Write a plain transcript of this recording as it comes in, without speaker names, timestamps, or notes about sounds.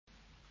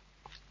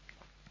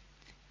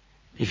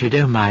If you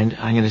don't mind,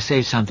 I'm going to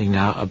say something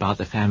now about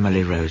the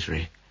family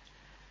rosary,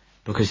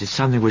 because it's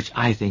something which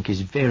I think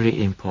is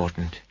very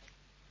important.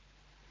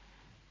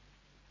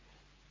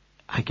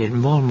 I get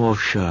more and more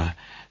sure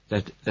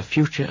that the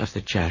future of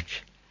the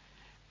Church,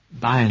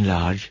 by and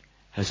large,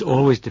 has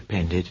always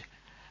depended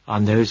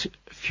on those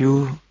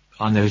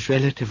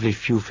relatively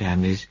few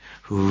families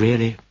who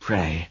really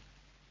pray.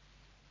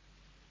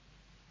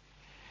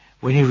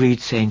 When you read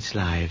saints'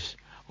 lives,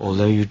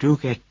 although you do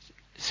get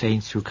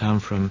saints who come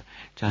from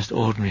just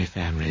ordinary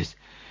families,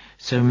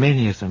 so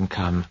many of them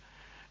come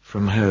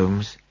from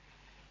homes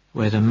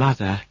where the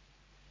mother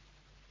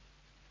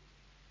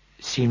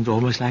seemed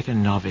almost like a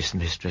novice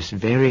mistress,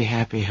 very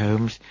happy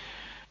homes,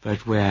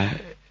 but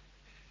where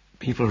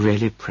people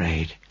really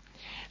prayed.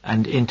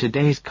 And in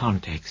today's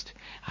context,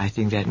 I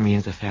think that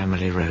means the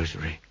family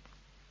rosary.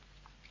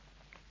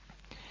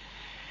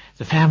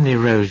 The family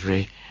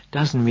rosary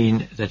doesn't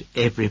mean that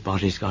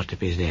everybody's got to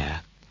be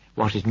there.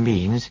 What it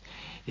means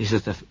is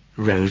that the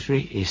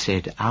rosary is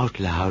said out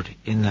loud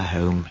in the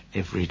home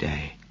every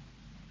day.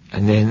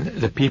 And then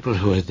the people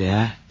who are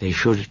there, they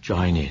should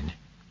join in.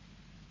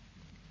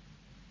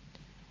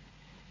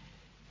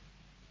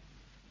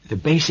 The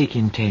basic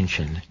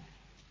intention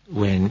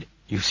when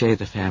you say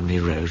the family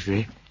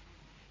rosary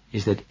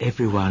is that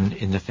everyone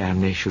in the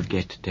family should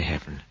get to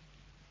heaven.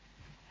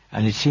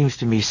 And it seems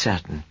to me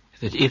certain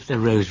that if the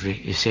rosary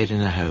is said in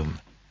the home,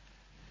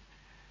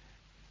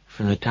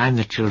 from the time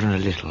the children are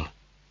little,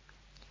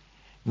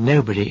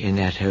 nobody in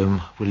that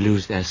home will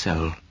lose their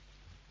soul.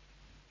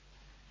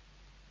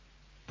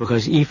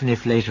 Because even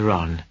if later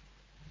on,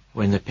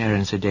 when the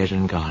parents are dead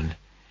and gone,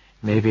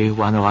 maybe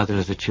one or other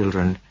of the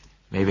children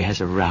maybe has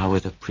a row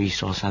with a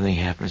priest or something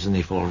happens and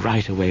they fall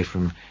right away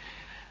from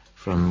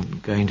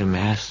going to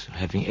Mass,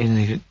 having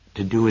anything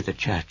to do with the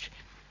Church,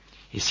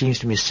 it seems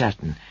to me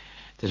certain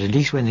that at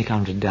least when they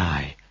come to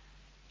die,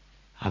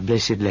 our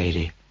Blessed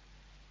Lady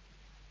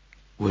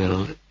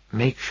will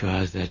make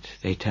sure that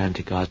they turn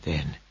to God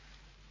then.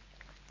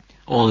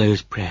 All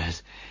those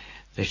prayers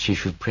that she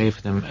should pray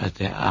for them at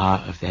the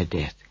hour of their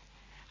death,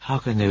 how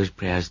can those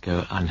prayers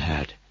go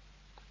unheard?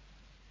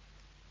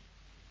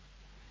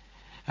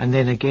 And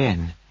then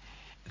again,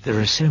 there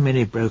are so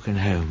many broken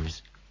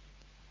homes.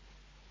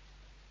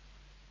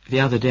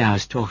 The other day I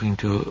was talking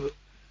to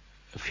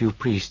a few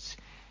priests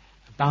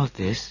about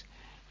this,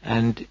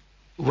 and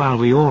while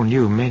we all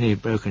knew many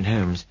broken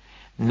homes,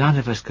 none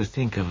of us could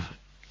think of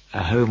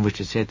a home which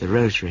had said the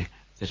rosary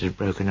that had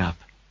broken up.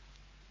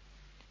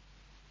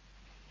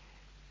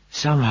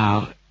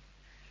 Somehow,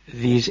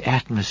 these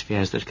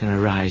atmospheres that can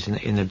arise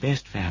in the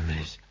best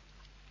families,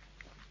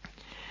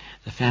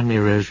 the family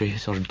rosary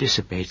sort of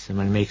dissipates them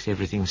and makes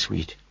everything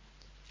sweet.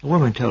 A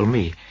woman told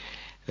me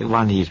that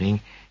one evening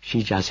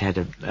she just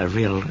had a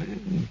real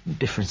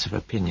difference of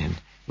opinion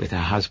with her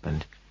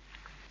husband.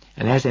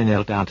 And as they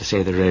knelt down to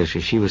say the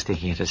rosary, she was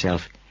thinking to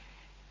herself,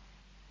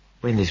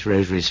 when this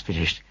rosary is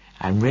finished,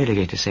 I'm really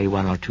going to say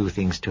one or two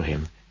things to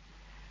him.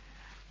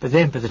 But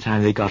then by the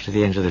time they got to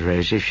the end of the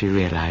rosary, she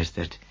realized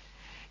that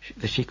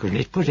she couldn't.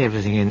 It put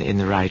everything in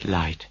the right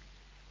light.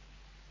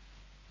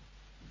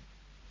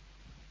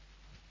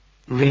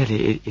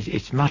 Really,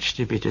 it's much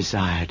to be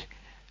desired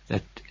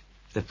that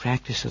the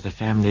practice of the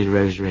family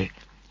rosary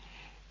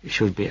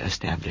should be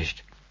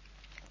established.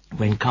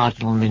 When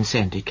Cardinal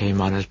Mindszenty came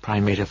on as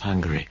Primate of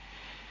Hungary,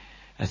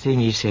 a thing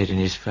he said in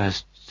his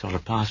first sort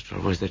of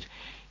pastoral was that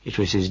it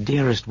was his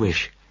dearest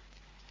wish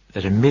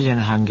that 1 million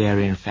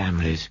Hungarian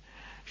families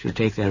should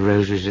take their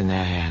rosaries in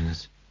their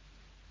hands.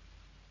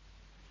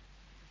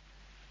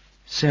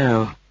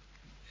 So,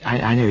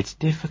 I know it's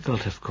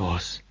difficult, of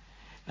course,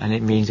 and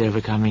it means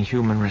overcoming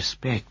human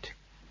respect,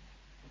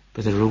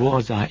 but the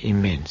rewards are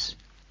immense.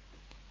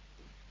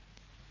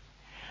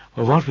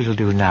 Well, what we'll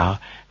do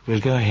now, we'll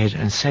go ahead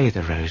and say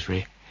the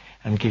rosary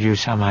and give you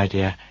some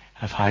idea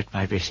of how it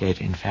might be said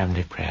in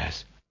family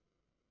prayers.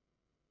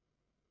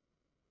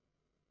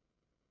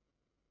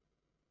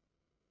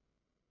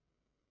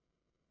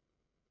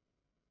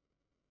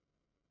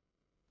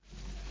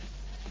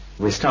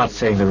 We'll start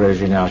saying the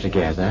rosary now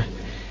together,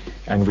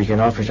 and we can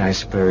offer it, I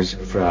suppose,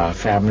 for our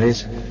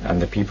families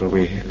and the people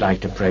we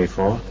like to pray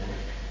for,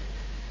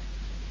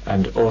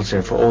 and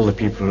also for all the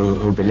people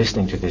who'll be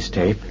listening to this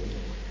tape,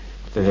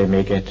 that they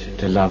may get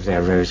to love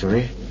their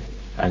rosary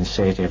and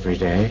say it every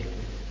day,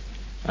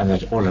 and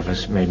that all of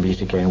us may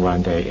meet again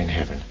one day in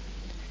heaven.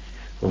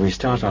 Well, we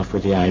start off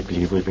with the I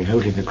believe. We'll be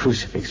holding the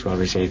crucifix while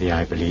we say the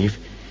I believe,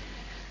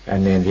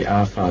 and then the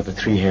Our Father,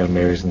 3 Hail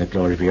Marys, and the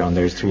Glory be on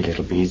those 3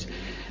 little beads,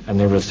 and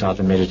then we'll start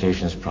the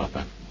meditations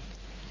proper.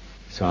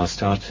 So I'll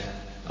start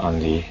on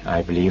the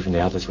I believe, and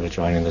the others will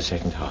join in the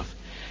second half.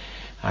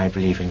 I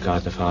believe in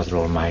God the Father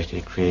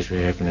Almighty, creator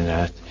of heaven and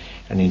earth,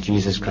 and in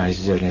Jesus Christ,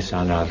 his only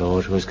Son, our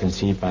Lord, who was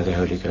conceived by the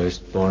Holy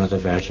Ghost, born of the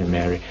Virgin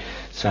Mary,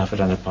 suffered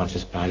under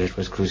Pontius Pilate,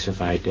 was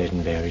crucified, dead,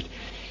 and buried.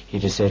 He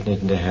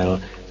descended into hell.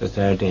 The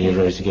third day he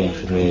rose again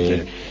from the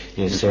dead.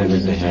 He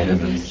ascended into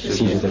heaven,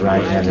 seated at the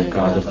right hand of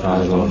God the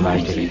Father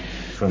Almighty.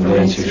 From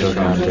thence he shall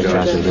come to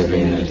judge the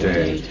living and the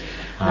dead.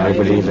 I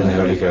believe in the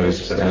Holy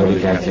Ghost, the Holy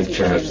Catholic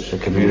Church, the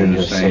communion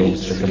of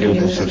saints, the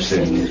forgiveness of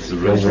sins, the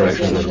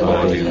resurrection of the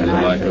body, and the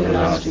life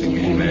everlasting.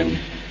 Amen.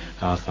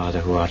 Our Father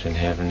who art in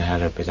heaven,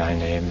 hallowed be thy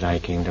name. Thy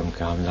kingdom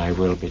come, thy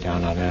will be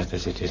done on earth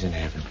as it is in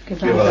heaven.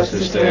 Give us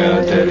this day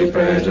our daily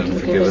bread, and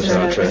forgive us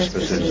our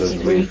trespasses,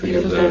 as we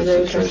forgive those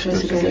who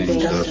trespass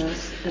against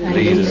us. And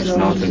lead us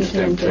not into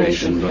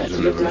temptation, but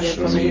deliver us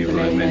from evil.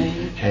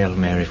 Amen. Hail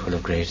Mary, full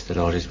of grace, the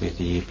Lord is with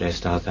thee.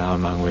 Blessed art thou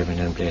among women,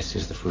 and blessed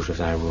is the fruit of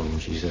thy womb,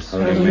 Jesus.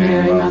 Holy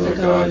Mary, Mother of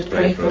God,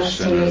 pray for us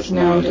sinners,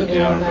 now and at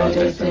the hour of our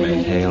death.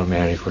 Amen. Hail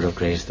Mary, full of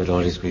grace, the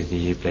Lord is with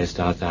thee.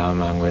 Blessed art thou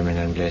among women,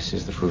 and blessed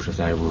is the fruit of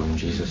thy womb,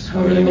 Jesus.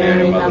 Holy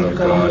Mary, Mother of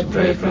God,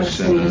 pray for us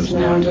sinners,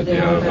 now and at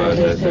the hour of our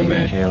death.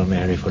 Amen. Hail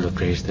Mary, full of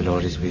grace, the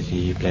Lord is with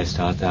thee. Blessed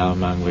art thou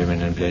among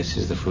women, and blessed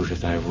is the fruit of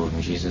thy womb,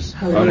 Jesus.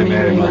 Holy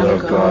Mary, Mother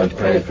of God,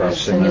 pray for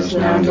us sinners,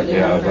 now and at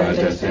the hour of our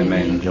death.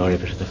 Amen. Glory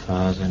be to the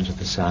Father, and to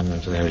the Son,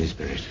 and to the Holy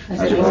Spirit.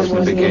 As it was in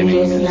the beginning,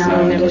 is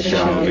now, and ever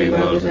shall be,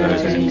 world without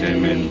end.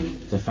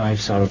 Amen. The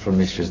 5 sorrowful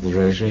mysteries of the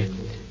Rosary.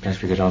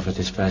 Perhaps we could offer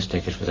this first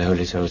decade for the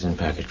holy souls in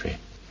purgatory.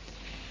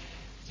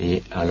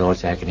 Our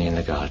Lord's agony in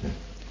the garden.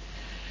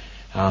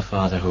 Our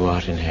Father who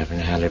art in heaven,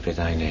 hallowed be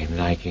thy name.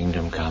 Thy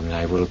kingdom come,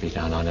 thy will be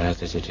done on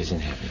earth as it is in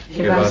heaven.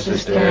 Give us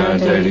this day our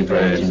daily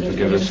bread, and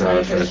forgive us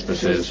our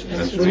trespasses,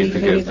 as we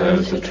forgive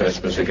those who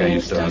trespass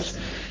against us.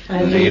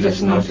 And lead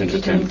us not into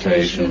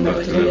temptation,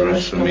 but deliver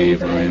us from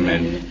evil.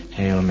 Amen.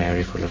 Hail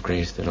Mary, full of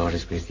grace, the Lord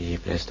is with thee.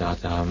 Blessed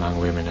art thou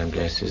among women, and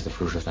blessed is the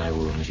fruit of thy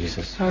womb,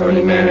 Jesus.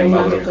 Holy Mary,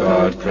 Mother of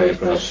God, pray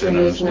for us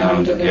sinners, now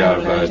and at the hour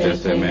of our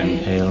death. Amen.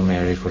 Hail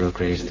Mary, full of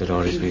grace, the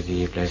Lord is with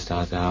thee. Blessed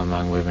art thou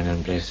among women,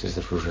 and blessed is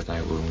the fruit of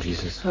thy womb,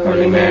 Jesus.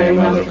 Holy Mary,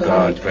 Mother of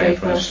God, pray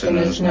for us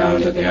sinners, now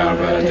and at the hour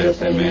of our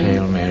death. Amen.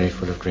 Hail Mary,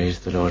 full of grace,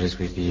 the Lord is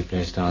with thee.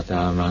 Blessed art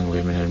thou among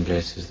women, and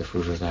blessed is the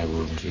fruit of thy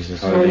womb,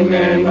 Jesus. Holy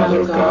Mary,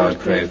 Mother of God,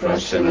 pray for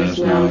us sinners,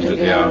 now and at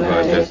the hour of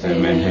our death.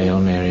 Amen. Hail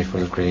Mary,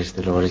 full of grace,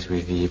 the Lord is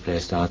with thee.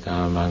 Blessed art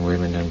thou among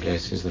women, and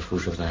blessed is the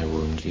fruit of thy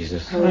womb,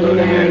 Jesus.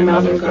 Holy Mary,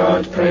 Mother of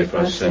God, pray for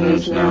us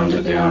sinners, now and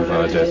at the hour of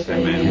our death.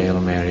 Amen. Hail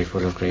Mary, full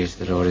of grace,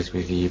 the Lord is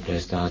with thee.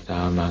 Blessed art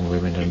thou among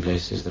women, and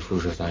blessed is the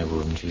fruit of thy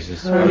womb,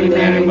 Jesus. Holy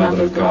Mary,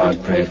 Mother of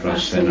God, pray for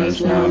us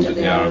sinners, now and at the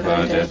hour of our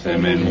death.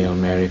 Amen. Hail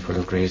Mary, full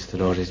of grace, the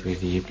Lord is with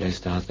thee.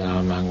 Blessed art thou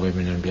among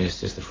women, and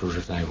blessed is the fruit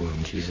of thy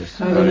womb, Jesus.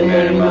 Holy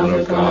Mary, Mother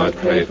of God,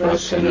 pray for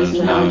us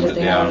sinners, now and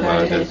at the hour of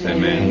our death.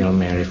 Amen. Hail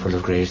Mary, full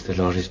of grace, the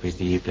Lord is with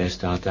thee.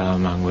 Blessed art thou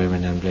among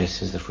women, and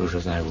blessed is the fruit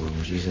of thy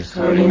womb, Jesus.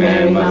 Holy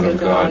Mary, Mother of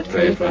God,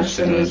 pray for us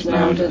sinners,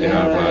 now and at the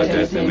hour of our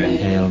death. Amen.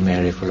 Hail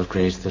Mary, full of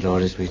grace, the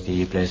Lord is with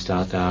thee. Blessed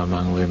art thou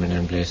among women,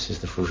 and blessed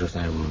is the fruit of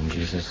thy womb,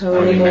 Jesus.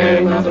 Holy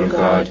Mary, Mother of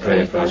God,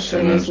 pray for us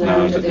sinners,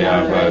 now and at the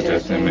hour of our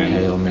death. Amen.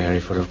 Hail Mary,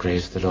 full of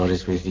grace, the Lord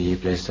is with thee.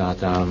 Blessed art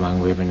thou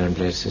among women, and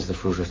blessed is the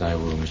fruit of thy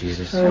womb,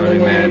 Jesus. Holy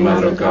Mary,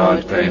 Mother of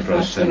God, pray for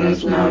us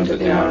sinners, now and at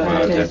the hour of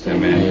our death.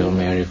 Amen. Hail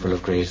Mary, full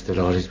of grace, the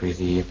Lord is with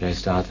thee.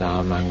 Blessed art thou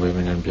among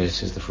women, and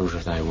blessed is the fruit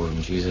of thy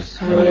womb, Jesus.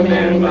 Holy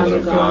Mary, Mother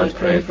of God,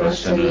 pray for us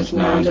sinners,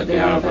 now and at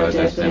the hour of our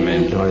death.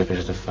 Amen. Glory be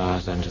to the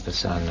Father, and to the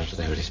Son, and to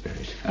the Holy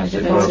Spirit. As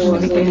it was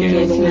in the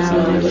beginning, is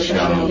now, and ever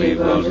shall be,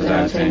 world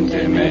without end.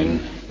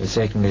 Amen. The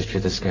second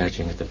mystery, the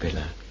scourging at the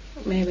pillar.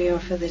 May we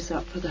offer this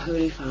up for the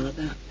Holy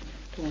Father,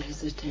 all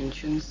his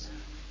attentions.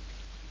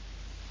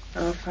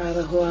 Our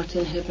Father who art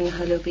in heaven,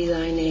 hallowed be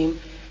thy name.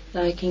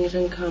 Thy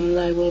kingdom come,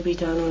 thy will be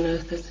done on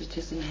earth as it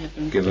is in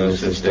heaven. Give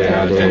us this day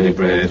our daily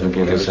bread, and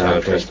forgive us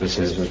our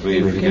trespasses, as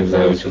we forgive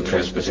those who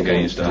trespass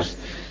against us.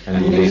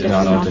 And lead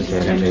us not into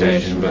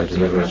temptation, but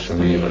deliver us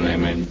from evil.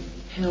 Amen.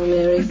 Hail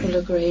Mary, full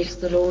of grace,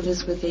 the Lord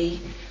is with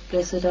thee.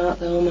 Blessed art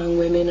thou among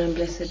women, and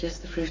blessed is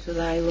the fruit of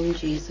thy womb,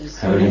 Jesus.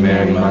 Holy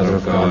Mary, Mother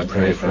of God,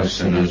 pray for us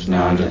sinners,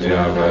 now and at the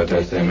hour of our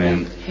death.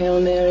 Amen. Hail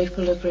Mary,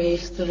 full of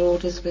grace, the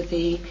Lord is with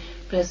thee.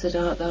 Blessed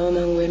art thou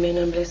among women,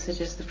 and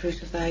blessed is the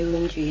fruit of thy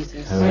womb,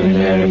 Jesus. Holy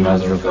Mary,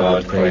 Mother of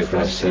God, pray for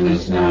us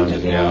sinners, now and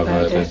at the hour of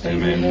our death.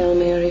 Amen. Hail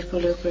Mary,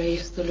 full of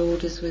grace, the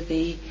Lord is with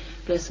thee.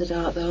 Blessed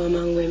art thou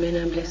among women,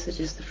 and blessed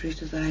is the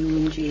fruit of thy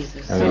womb,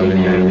 Jesus. Holy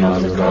Mary,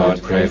 Mother of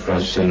God, pray for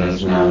us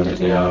sinners, now and at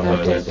the hour of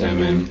our death.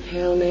 Amen.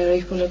 Hail Mary,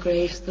 full of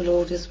grace, the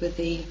Lord is with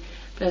thee.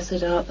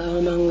 Blessed art thou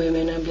among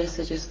women, and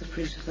blessed is the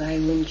fruit of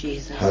thy womb,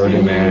 Jesus.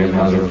 Holy Mary,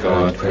 Mother of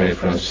God, pray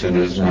for us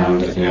sinners, now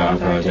and at the hour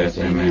of our death.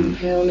 Amen.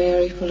 Hail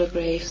Mary, full of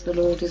grace, the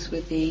Lord is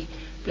with thee.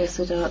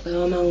 Blessed art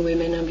thou among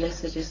women, and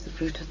blessed is the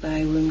fruit of thy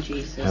womb,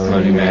 Jesus.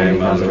 Holy Mary,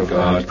 Mother of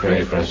God,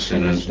 pray for us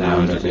sinners, now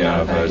and at the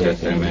hour of our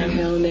death. Amen.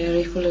 Hail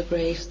Mary, full of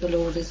grace, the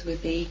Lord is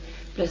with thee.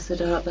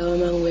 Blessed art thou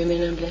among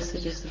women, and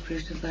blessed is the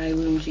fruit of thy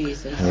womb,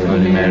 Jesus.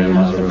 Holy Mary,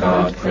 Mother of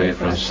God, pray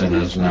for us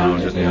sinners, now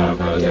and at the hour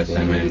of our death.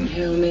 Amen.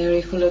 Hail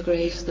Mary, full of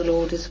grace, the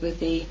Lord is with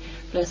thee.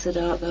 Blessed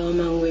art thou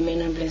among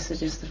women, and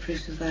blessed is the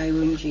fruit of thy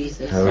womb,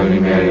 Jesus. Holy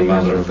Mary,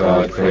 Mother of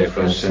God, pray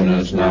for us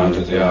sinners, now and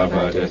at the hour of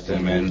our death.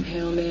 Amen.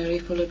 Hail Mary,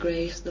 full of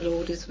grace, the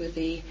Lord is with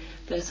thee.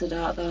 Blessed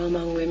art thou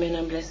among women,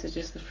 and blessed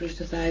is the fruit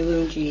of thy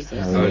womb, Jesus.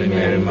 Holy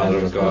Mary,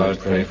 Mother of God,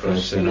 pray for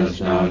us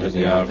sinners, now and at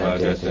the hour of our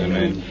death.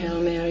 Amen.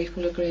 Hail Mary,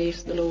 full of grace,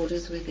 grace, the Lord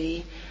is with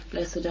thee.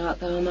 Blessed art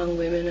thou among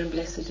women, and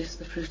blessed is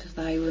the fruit of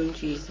thy womb,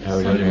 Jesus.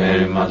 Holy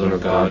Mary, Mother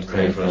of God,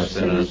 pray for us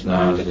sinners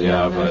now and at the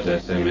hour of our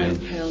death. Amen.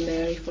 Hail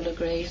Mary, full of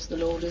grace, the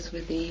Lord is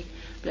with thee.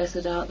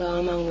 Blessed art thou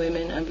among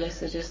women, and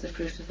blessed is the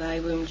fruit of thy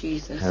womb,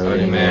 Jesus.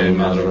 Holy Mary,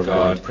 Mother of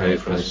God, pray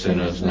for us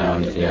sinners now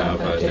and at the hour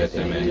of our death.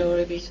 Amen.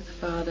 Glory be to the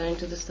Father, and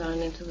to the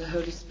Son, and to the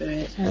Holy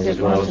Spirit. As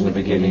it was in the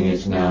beginning,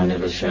 is now, and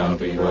ever shall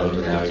be, world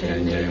without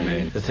end.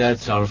 Amen. The third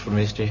sorrowful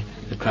mystery,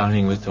 the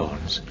crowning with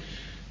thorns.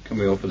 Can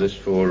we offer this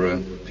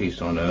for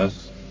peace on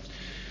earth?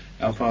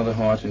 Our Father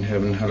who art in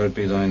heaven, hallowed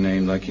be thy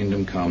name. Thy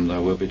kingdom come, thy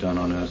will be done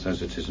on earth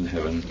as it is in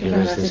heaven. Give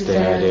us this day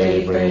our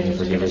daily bread, and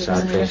forgive us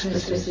our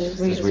trespasses, as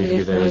we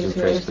forgive those who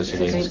trespass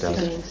against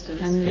us.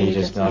 And lead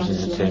us not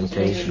into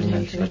temptation,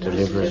 but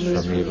deliver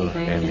us from evil.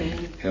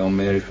 Amen. Hail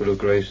Mary, full of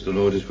grace, the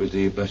Lord is with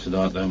thee. Blessed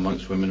art thou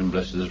amongst women, and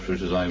blessed is the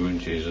fruit of thy womb,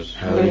 Jesus.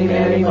 Holy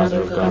Mary,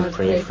 Mother of God,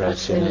 pray for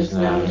us sinners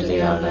now and at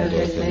the hour of our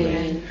death.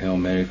 Amen. Hail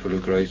Mary, full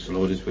of grace, the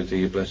Lord is with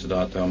thee. Blessed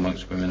art thou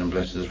amongst women, and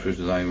blessed is the fruit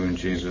of thy womb,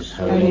 Jesus.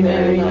 Holy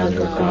Mary,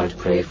 Mother of God,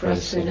 pray for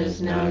us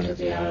sinners now and at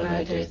the hour of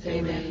our death.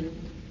 Amen.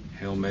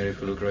 Hail Mary,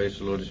 full of grace,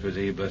 the Lord is with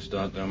thee. Blessed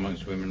art thou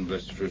amongst women, and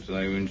blessed is the fruit of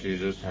thy womb,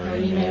 Jesus.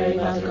 Holy Mary,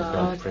 Mother of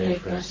God, pray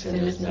for us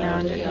sinners now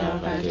and at the hour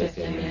of our death.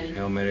 Amen.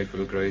 Hail Mary,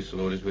 full of grace, the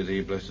Lord is with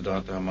thee. Blessed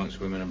art thou amongst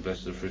women, and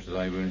blessed is the fruit of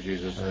thy womb,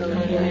 Jesus. Holy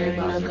Mary,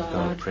 Mother of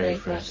God, pray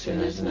for us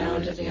sinners now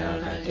and at the hour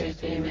of our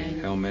death. Amen.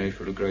 Hail Mary,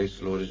 full of grace,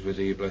 the Lord is with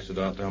thee. Blessed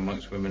art thou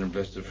amongst women, and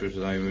blessed is the fruit of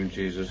thy womb,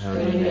 Jesus.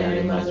 Holy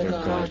Mary, Mother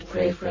of God,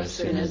 pray for us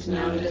sinners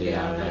now and at the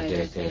hour of our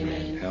death.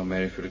 Amen. Hail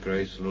Mary, full of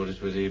grace, the Lord is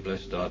with thee.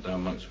 Blessed art thou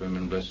amongst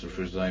women, and blessed is the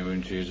fruit of thy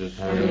womb, Jesus.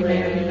 Holy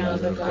Mary,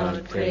 Mother of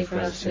God, pray for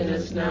us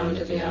sinners now and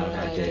at the hour of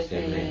our death.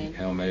 Amen.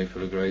 Hail Mary,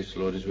 full of grace, the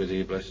Lord is with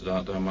thee. Blessed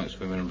art thou amongst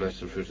women, and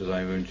blessed is the fruit of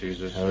thy womb,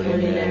 Jesus.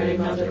 Holy Mary,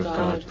 Mother of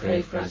God,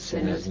 pray for us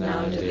sinners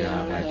now and at the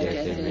hour of our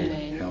death.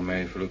 Amen. Hail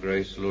Mary, full of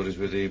grace, the Lord is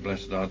with thee.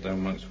 Blessed art thou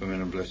amongst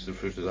women, and blessed is the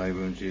fruit of thy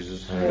womb,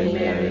 Jesus. Holy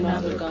Mary,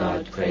 Mother of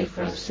God, pray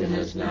for us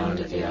sinners now and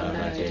at the hour of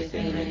our death.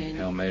 Amen.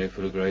 Hail Mary,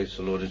 full of grace,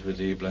 the Lord is with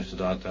thee. Blessed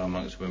art thou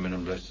amongst women,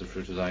 and blessed is the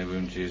fruit of thy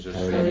womb, Jesus.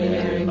 Holy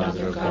Mary,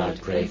 Mother of God,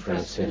 pray for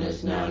us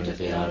sinners now and at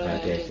the hour of our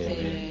death.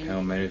 Amen.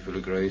 Hail Mary, full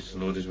of grace, the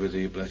Lord is with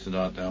thee. Blessed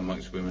art thou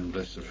amongst women, and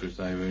blessed is the fruit of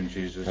thy womb,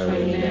 Jesus.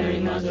 Holy Mary,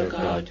 Mother of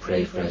God,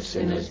 pray for us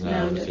sinners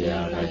now and at the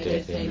hour of our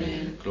death.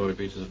 Amen. Glory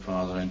be to the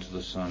Father, and to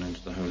the Son, and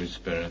to the Holy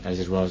Spirit. As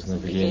it was in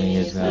the beginning,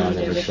 is now, and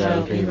ever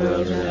shall be,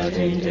 world without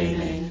end.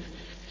 Amen.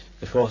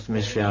 The fourth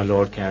mystery, our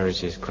Lord carries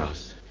his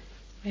cross.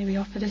 May we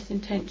offer this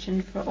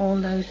intention for all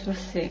those who are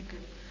sick.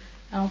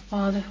 Our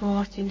Father who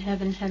art in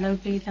heaven,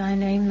 hallowed be thy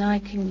name. Thy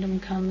kingdom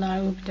come,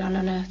 thy will be done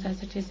on earth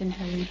as it is in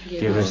heaven.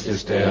 Give us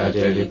this day our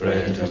daily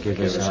bread, and forgive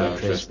us our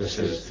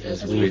trespasses,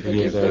 as we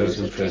forgive those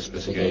who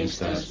trespass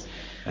against us.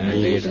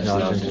 And lead us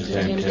not into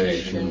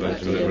temptation, but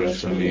deliver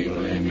us from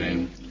evil.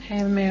 Amen.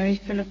 Hail Mary,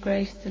 full of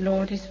grace, the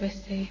Lord is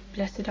with thee.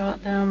 Blessed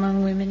art thou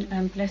among women,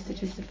 and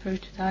blessed is the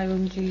fruit of thy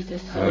womb,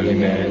 Jesus. Holy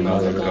Mary,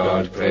 Mother of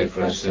God, pray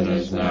for us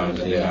sinners now and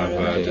at the hour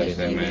of our death.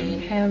 Amen.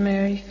 Hail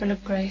Mary, full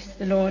of grace,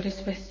 the Lord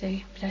is with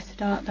thee.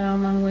 Blessed art thou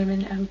among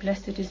women, and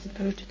blessed is the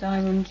fruit of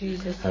thy womb,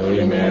 Jesus.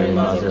 Holy Mary,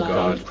 Mother of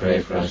God, pray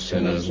for us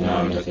sinners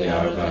now and at the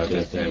hour of our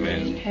death.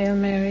 Amen. Hail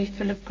Mary,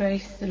 full of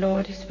grace, the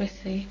Lord is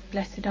with thee.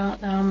 Blessed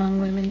art thou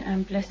among women,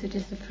 and blessed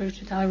is the fruit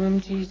of thy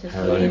womb, Jesus.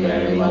 Holy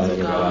Mary, Mother of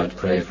God,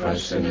 pray for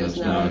us sinners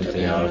now and at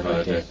the hour of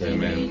our death.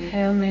 Amen.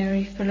 Hail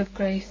Mary, full of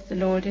grace, the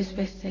Lord is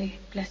with thee.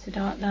 Blessed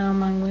art thou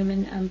among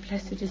women, and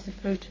blessed is the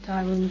fruit of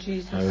thy womb,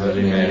 Jesus.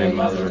 Holy Mary,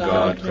 Mother of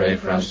God, pray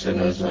for us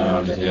sinners now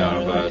and at the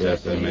hour of our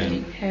death.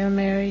 Amen. Hail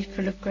Mary,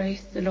 full of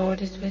grace, the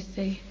Lord is with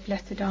thee.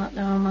 Blessed art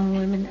thou among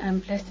women,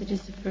 and blessed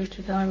is the fruit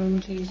of thy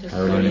womb, Jesus.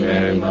 Holy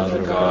Mary, Mother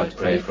of God,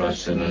 pray for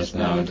us sinners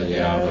now and at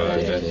the hour of our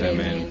death.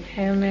 Amen.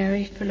 Hail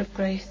Mary, full of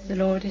grace, the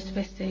Lord is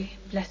with thee.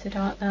 Blessed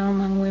art thou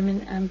among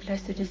women, and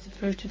blessed is the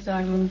fruit of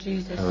thy womb,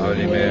 Jesus.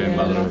 Holy Mary,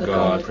 Mother of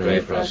God, pray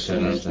for us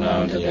sinners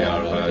now and at the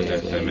hour of our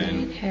death.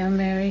 Amen. Hail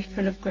Mary,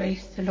 full of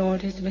grace, the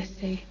Lord is with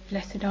thee.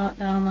 Blessed art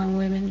thou among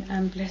women,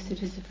 and blessed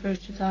is the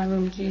fruit of thy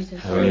womb,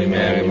 Jesus. Holy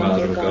Mary,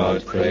 Mother of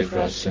God, pray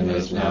for us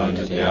sinners now and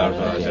at the hour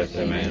of our death.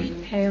 Amen.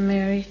 Hail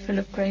Mary, full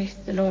of grace,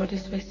 the Lord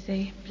is with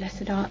thee.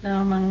 Blessed art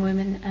thou among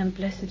women, and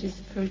blessed is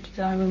the fruit of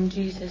thy womb,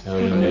 Jesus.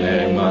 Holy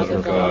Mary, Mother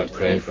of God,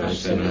 pray for us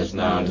sinners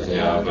now and at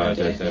the hour of our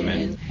death.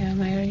 Amen. Hail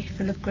Mary,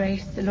 full of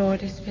grace, the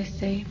Lord is with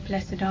thee.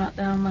 Blessed art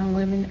thou among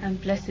women,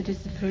 and blessed is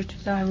the fruit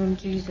of thy womb,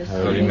 Jesus.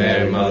 Holy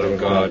Mary, Mother of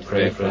God,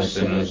 pray for us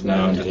sinners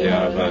now and at the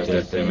hour of our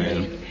death.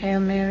 Amen. Hail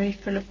Mary,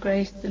 full of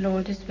grace, the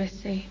Lord is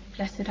with thee.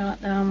 Blessed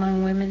art thou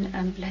among women,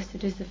 and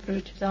blessed is the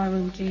fruit of thy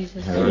womb,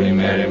 Jesus. Holy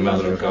Mary,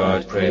 Mother of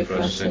God, pray for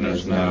us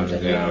sinners now and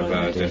at the hour of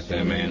our death.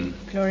 Amen.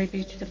 Glory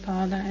be to the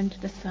Father, and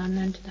to the Son,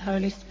 and to the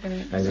Holy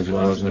Spirit. As it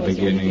was in the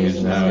beginning,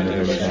 is now, and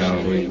ever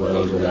shall be,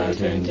 world without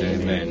end.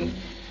 Amen.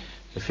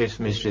 The fifth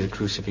mystery, the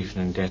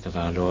crucifixion and death of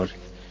our Lord.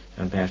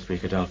 And perhaps we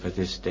could offer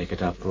this, take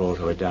it up for all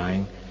who are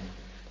dying,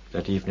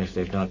 that even if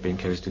they've not been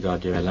close to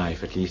God during their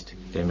life, at least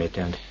they may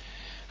turn.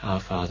 Our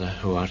Father,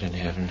 who art in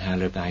heaven,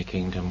 hallowed thy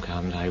kingdom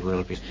come, thy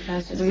will be.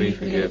 As We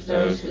forgive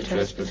those who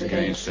trespass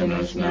against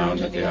sinners now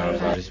and at the hour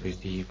of our death.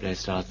 With thee,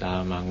 blessed art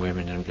thou among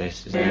women, and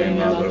blessed is Mary,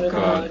 Mother of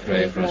God,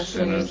 pray for us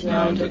sinners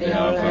now and at the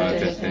hour of our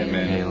death.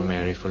 Amen. Hail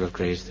Mary, full of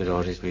grace, the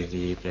Lord is with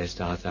thee. Blessed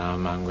art thou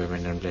among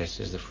women, and blessed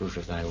is the fruit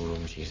of thy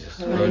womb, Jesus.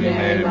 Holy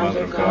Mary,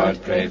 Mother of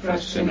God, pray for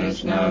us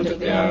sinners now and at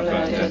the hour of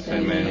our death.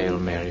 Amen. Hail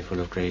Mary, full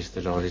of grace,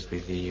 the Lord is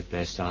with thee.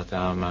 Blessed art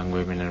thou among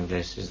women, and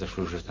blessed is the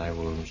fruit of thy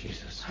womb,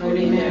 Jesus.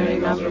 Holy Mary,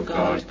 Mother of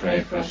God,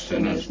 pray for us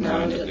sinners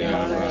now and at the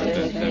hour of our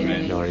death.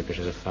 Amen. Glory be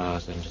to the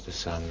Father, and to the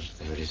Son, and to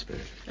the Holy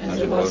Spirit.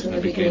 As it was in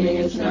the beginning,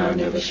 is now,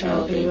 and ever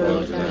shall be,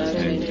 world without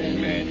end.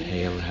 Amen.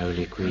 Hail,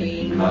 Holy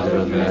Queen, Mother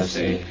of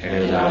mercy,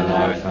 hail our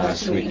life, our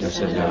sweetness,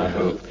 and our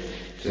hope.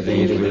 To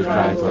thee do we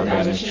cry, poor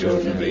banished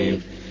children of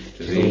Eve.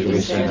 To thee do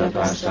we send up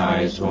our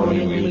sighs,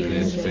 mourning, weeping,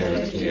 in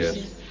spirit of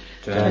tears.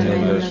 Turn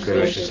then, most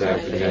gracious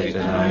advocate,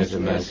 thine eyes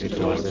of mercy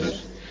towards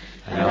us.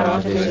 And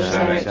after this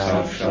our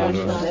exile, shower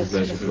us the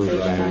blessed fruit of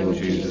thy womb,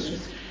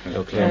 Jesus.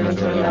 O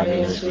clement, O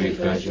loving, and sweet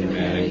Virgin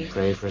Mary,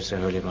 pray for us, O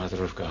Holy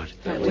Mother of God,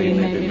 that we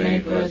may be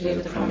made worthy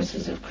of the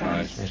promises of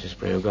Christ. Let us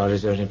pray, O God,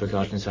 his only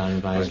begotten Son,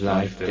 by his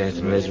life, death,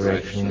 and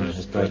resurrection,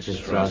 has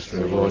purchased for us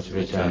the rewards of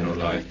eternal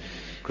life.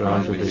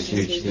 Grant, we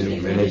beseech thee,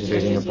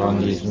 meditating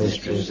upon these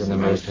mysteries and the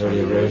most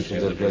holy rosary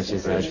of the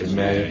Blessed Virgin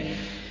Mary,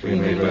 we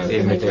may both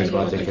imitate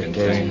what they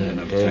contain and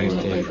obtain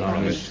what they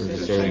promise through the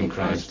same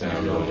Christ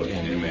our Lord.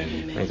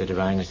 Amen. May the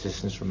divine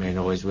assistance remain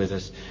always with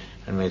us,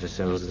 and may the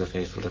souls of the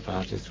faithful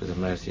departed through the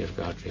mercy of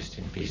God rest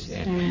in peace.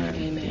 Amen. Amen.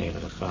 In the name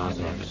of the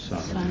Father, and the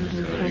Son, Son,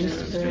 and the Holy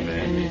Spirit.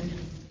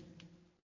 Amen.